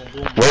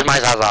 boom. Where's my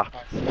Zaza?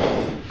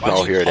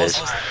 Oh, here it is.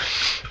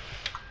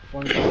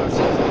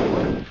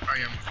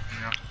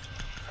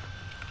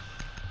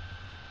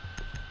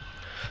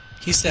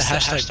 He said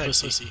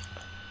hashtag pussy.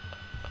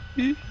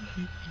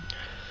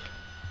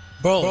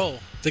 Bro,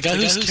 the guy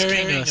who's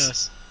carrying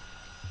us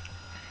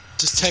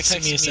just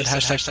texted me and said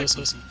hashtag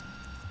pussy.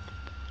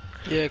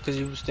 Yeah, because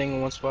you was staying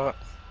in one spot.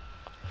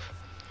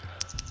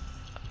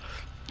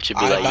 Should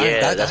be like,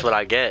 yeah, that's what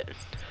I get.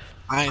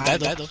 I ain't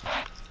that though.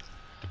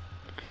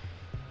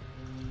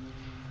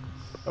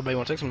 I bet you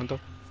want to text him though.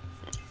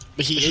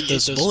 But he hit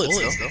those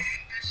bullets though.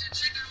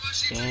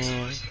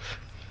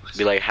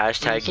 Be like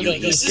hashtag you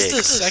eat Is this the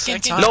dick.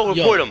 second time? No,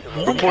 report him.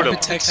 Report him.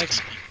 Text me.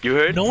 You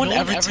heard? No one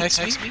ever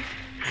texts me.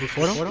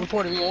 Report him.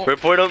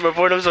 Report him.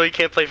 Report him so he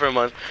can't play for a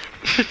month.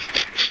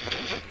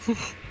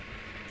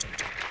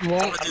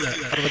 Won't. How do I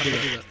do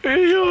that?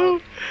 Hey, yo.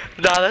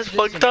 Nah, that's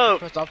fucked up.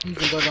 Press options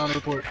and go down and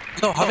report.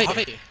 No, how about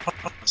I'm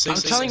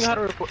telling you how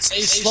to report. Say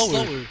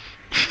slower.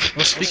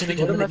 We're speaking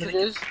Go to English.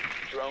 messages.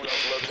 Drone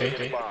has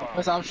located a bomb.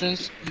 Press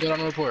options and go down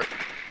and report.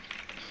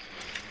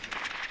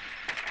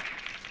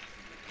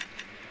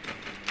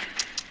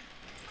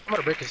 I'm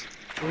gonna break his.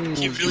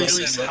 He really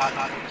said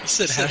he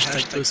said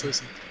hashtag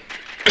pussy.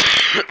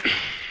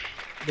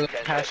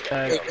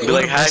 Hashtag. Be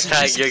like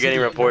hashtag you're getting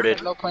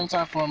reported. No playing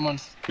time for a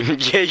month.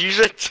 Yeah, you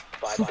should.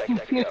 5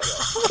 seconds to go.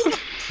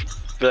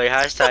 Be like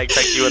hashtag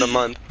text you in a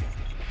month.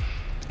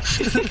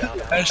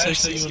 Hashtag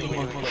see you in a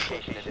month.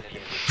 Location is in.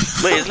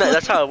 Wait, isn't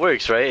that's how it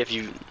works, right? If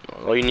you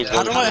all you need to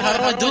How do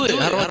I do it?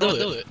 How do I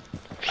do it?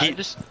 He,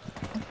 Just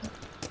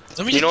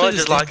Let me you know play what? this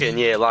Just lock thing. in.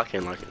 Yeah, lock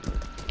in.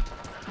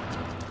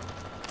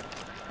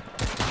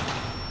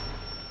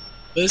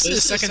 This is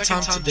the second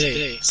time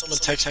today someone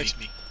texted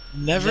me.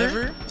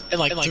 Never in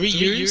like 3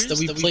 years that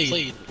we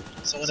played.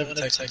 Someone ever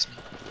texted me.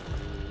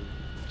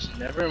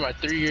 never in my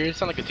 3 years.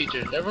 Sound like a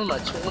teacher. Never in my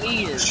 20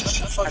 years.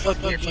 Fuck up,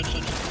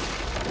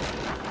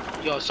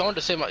 Yo, someone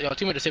to save my. Yo,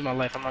 teammate to save my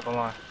life. I'm not gonna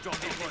lie.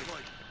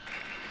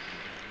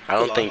 I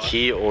don't think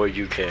he or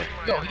you care.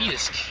 Yo, he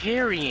is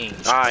carrying.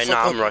 Alright,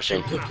 nah, I'm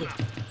rushing.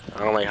 I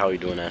don't like how he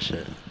doing that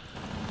shit.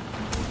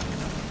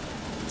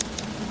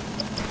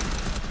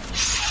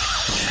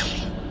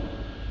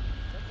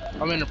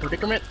 I'm in a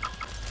predicament.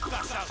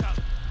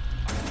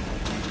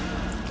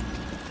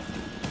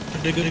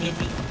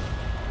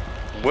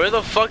 Where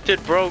the fuck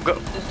did bro go?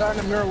 There's guy in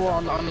the mirror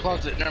wall on the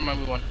closet. Never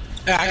mind, we won.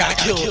 I gotta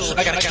kill.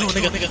 I gotta kill,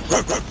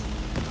 nigga.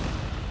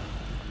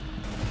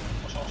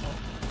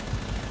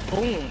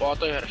 Boom. Oh, I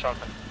thought you had a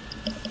shotgun.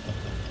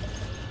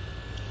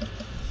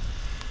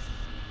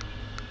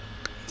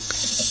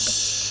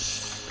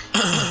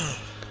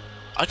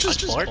 I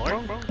just barked,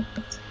 bro.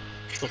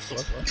 The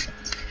fuck?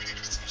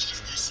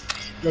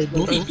 Yo,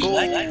 Goofy be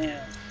like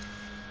that.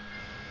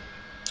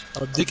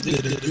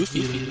 Addicted to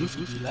Goofy,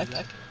 Goofy be like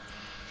that.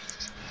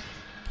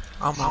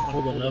 I'm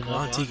over level,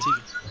 I'm taking.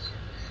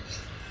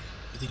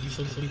 You think you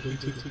fucking me, boy,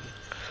 too?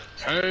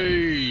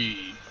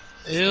 Hey.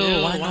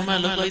 Ew, why no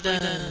man look like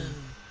that?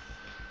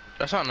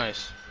 That's not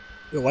nice.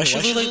 Yo, why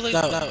should we look like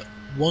that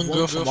one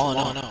girl from All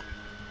Out?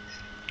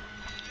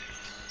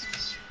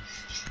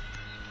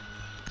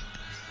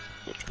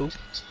 Who?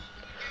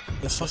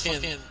 The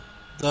fucking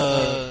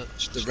the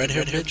red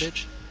haired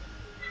bitch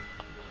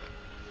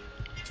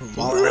from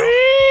All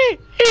Out.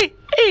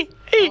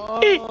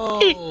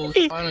 Oh,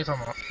 finally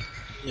talking about.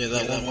 Yeah,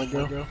 that one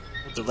girl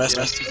with the rest.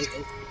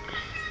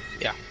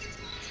 Yeah.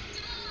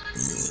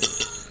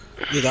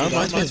 Yeah, that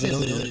reminds me of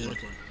Vanilla.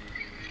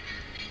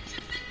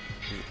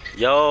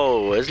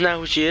 Yo, isn't that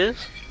who she is?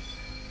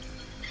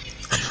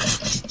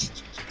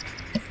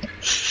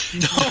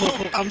 No,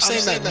 I'm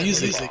saying that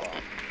music.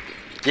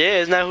 Yeah,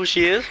 isn't that who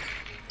she is?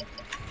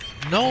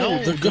 No,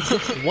 the girl.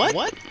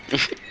 What?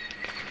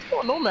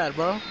 Oh, Nomad,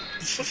 bro. What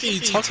the fuck are you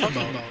talking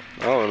about?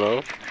 I don't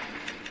know.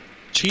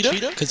 Cheetah?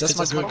 Because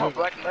that's my Oh, girl.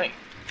 Black Knight.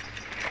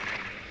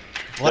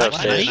 Black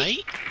upstairs.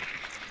 Knight?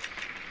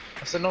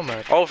 I said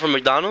Nomad. Oh, from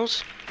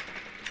McDonald's?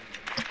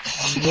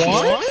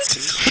 What?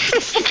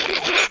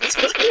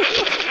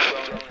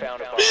 Drone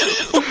found a bomb.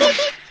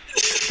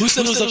 Who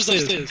said it was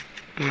upstairs?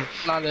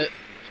 Not it.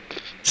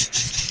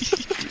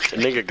 The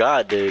nigga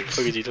God did. What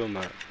is he talking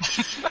about?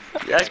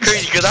 That's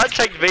crazy, because I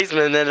checked the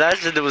basement and then that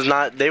shit was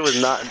not, they was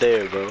not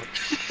there, bro.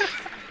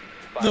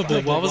 No,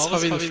 but why was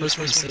Javi the first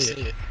one to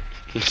say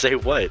it? Say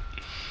what?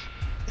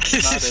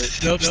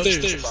 No,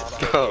 upstairs.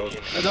 Oh.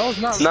 That was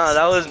not. Nah,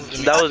 that was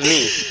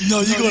me.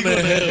 No, you going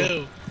to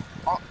hell.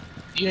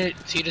 You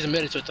didn't, he just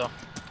admitted to it though.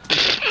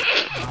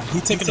 He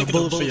taking a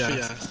bullet for your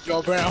ass.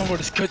 Yo, Brandon, I'm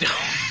gonna cut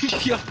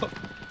Yo.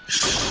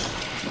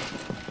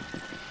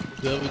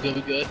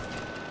 We good.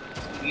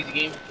 Easy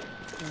game.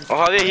 Oh,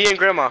 how did he and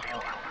grandma?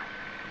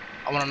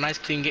 I want a nice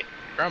clean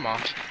grandma.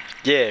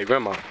 Yeah,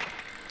 grandma.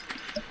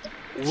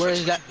 Where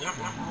is that?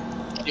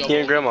 Yo, He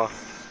and grandma.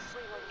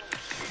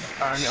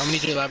 I'm gonna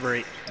need you to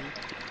elaborate.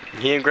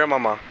 He and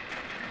grandmama.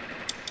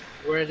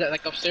 Where is that?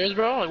 Like upstairs,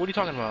 bro? Like, what are you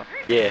talking about?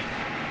 Yeah.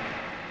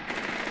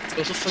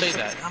 Don't say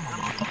that.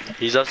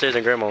 He's upstairs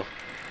in grandma.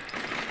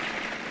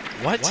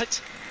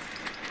 What?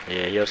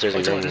 Yeah, he upstairs in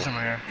What's grandma. this in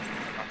my hair?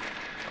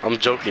 I'm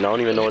joking, I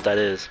don't even know what that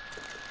is.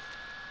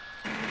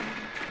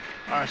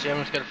 Alright, so you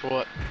haven't scared for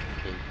what?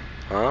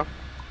 Huh?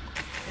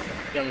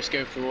 You haven't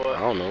scared for I what?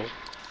 don't know.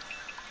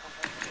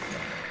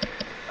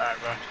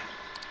 Alright, bro.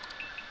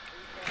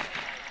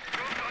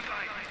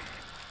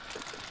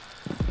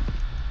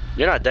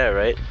 You're not there,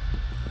 right?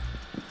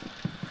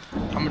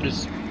 I'm gonna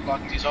just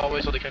block these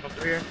hallways so they can't come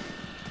through here.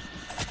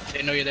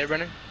 They know you're there,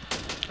 Brennan?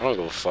 I don't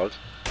give a fuck.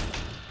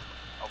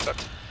 Okay.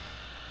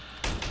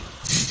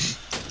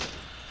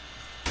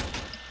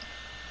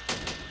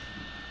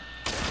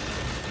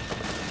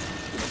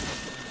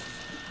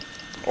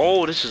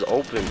 Oh, this is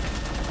open.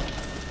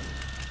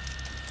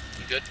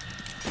 You good?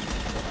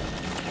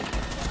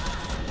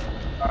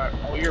 Alright,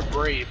 oh, you're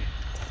brave.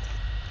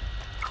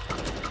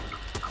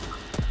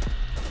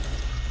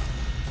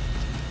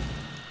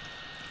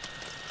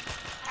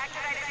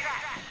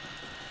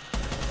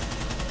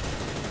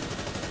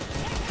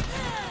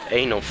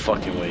 Ain't no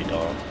fucking way,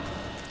 dog.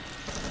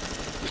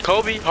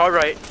 Kobe, hard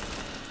right.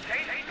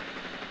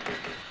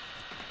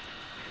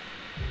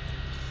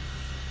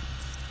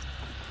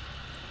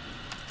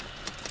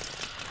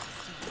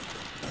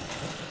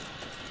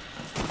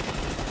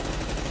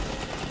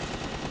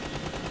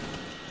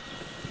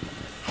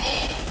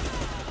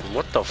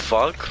 What the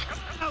fuck?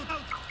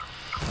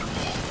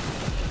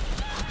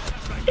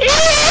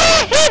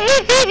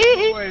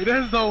 Wait,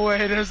 there's no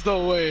way, there's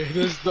no way,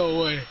 there's no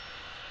way.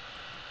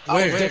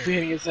 Where? I'm definitely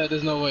hitting his head,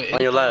 there's no way.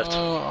 On your left. I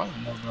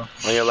don't know, bro.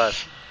 On your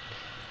left.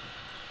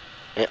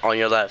 On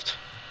your left.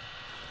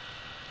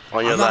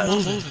 On your I'm left. not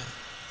moving.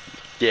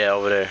 Yeah,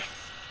 over there.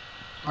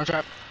 On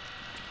trap.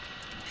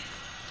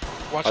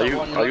 Watch Are out, you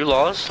one are you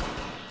lost?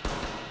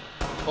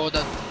 Hold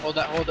that,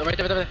 right there, right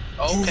there.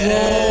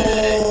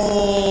 Okay.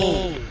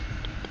 Whoa.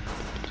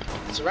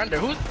 Surrender,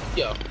 who?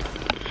 Yo.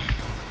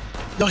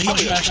 No, he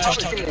trash I'll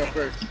talking. shoot him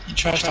first. He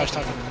trash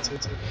talking.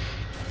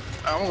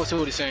 I'm gonna go see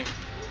what he's saying.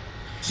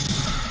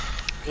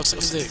 Go suck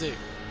his dick.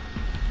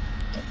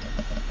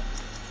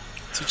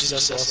 Teaches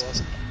us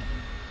lost.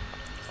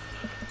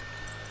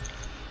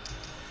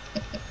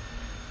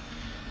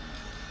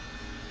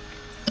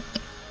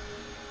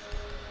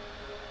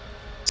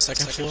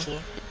 Second floor?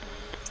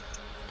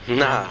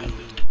 Nah.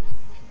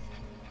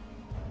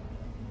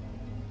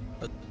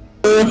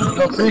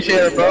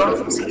 Appreciate it,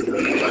 bro.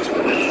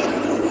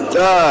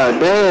 God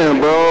damn,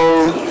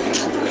 bro.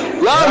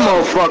 Lot of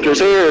motherfuckers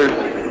here.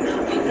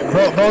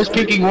 Bro's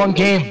peaking one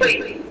game.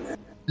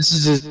 This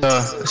is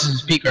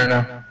his peak right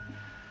now.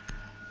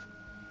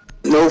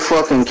 No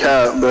fucking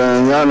cap,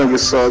 man. Y'all niggas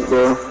suck,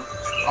 bro.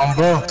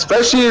 Bro.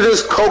 Especially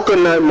this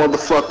coconut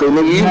motherfucker.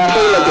 Nigga, you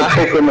play like a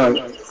coconut.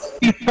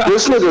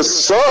 This nigga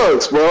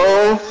sucks,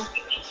 bro.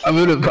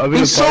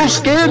 He's so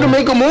scared to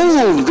make a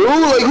move, dude.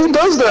 Like, who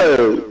does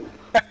that?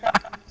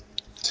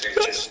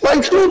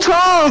 Like 2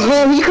 times,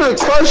 man. He could've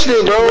crushed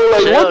it, bro.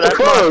 Like, Chill, what the that's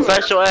my fuck?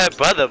 special ass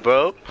brother,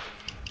 bro.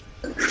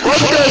 Fuck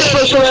that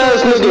special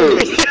ass nigga.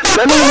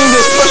 That nigga need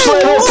a special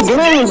ass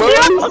game, bro.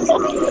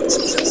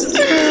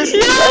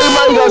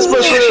 Everybody got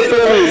special ass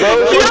family, bro.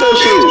 Fuck that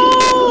shit.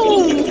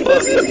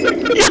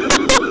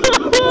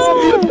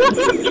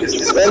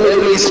 That nigga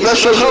needs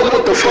special help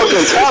with the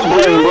fucking top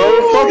brain, bro.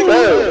 Fuck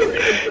that.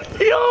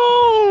 Yo.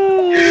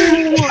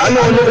 I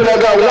know a nigga that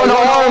got one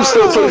arm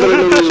still taking a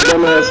nigga's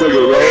dumb ass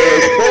nigga, bro.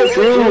 Fuck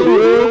you,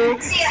 dude.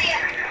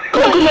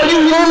 Coconut, you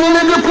young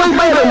nigga, play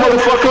better,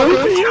 motherfucker.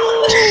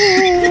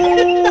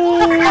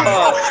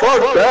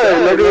 Fuck that,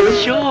 nigga.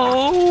 Yo.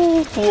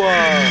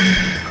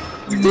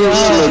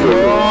 This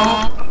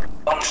nigga.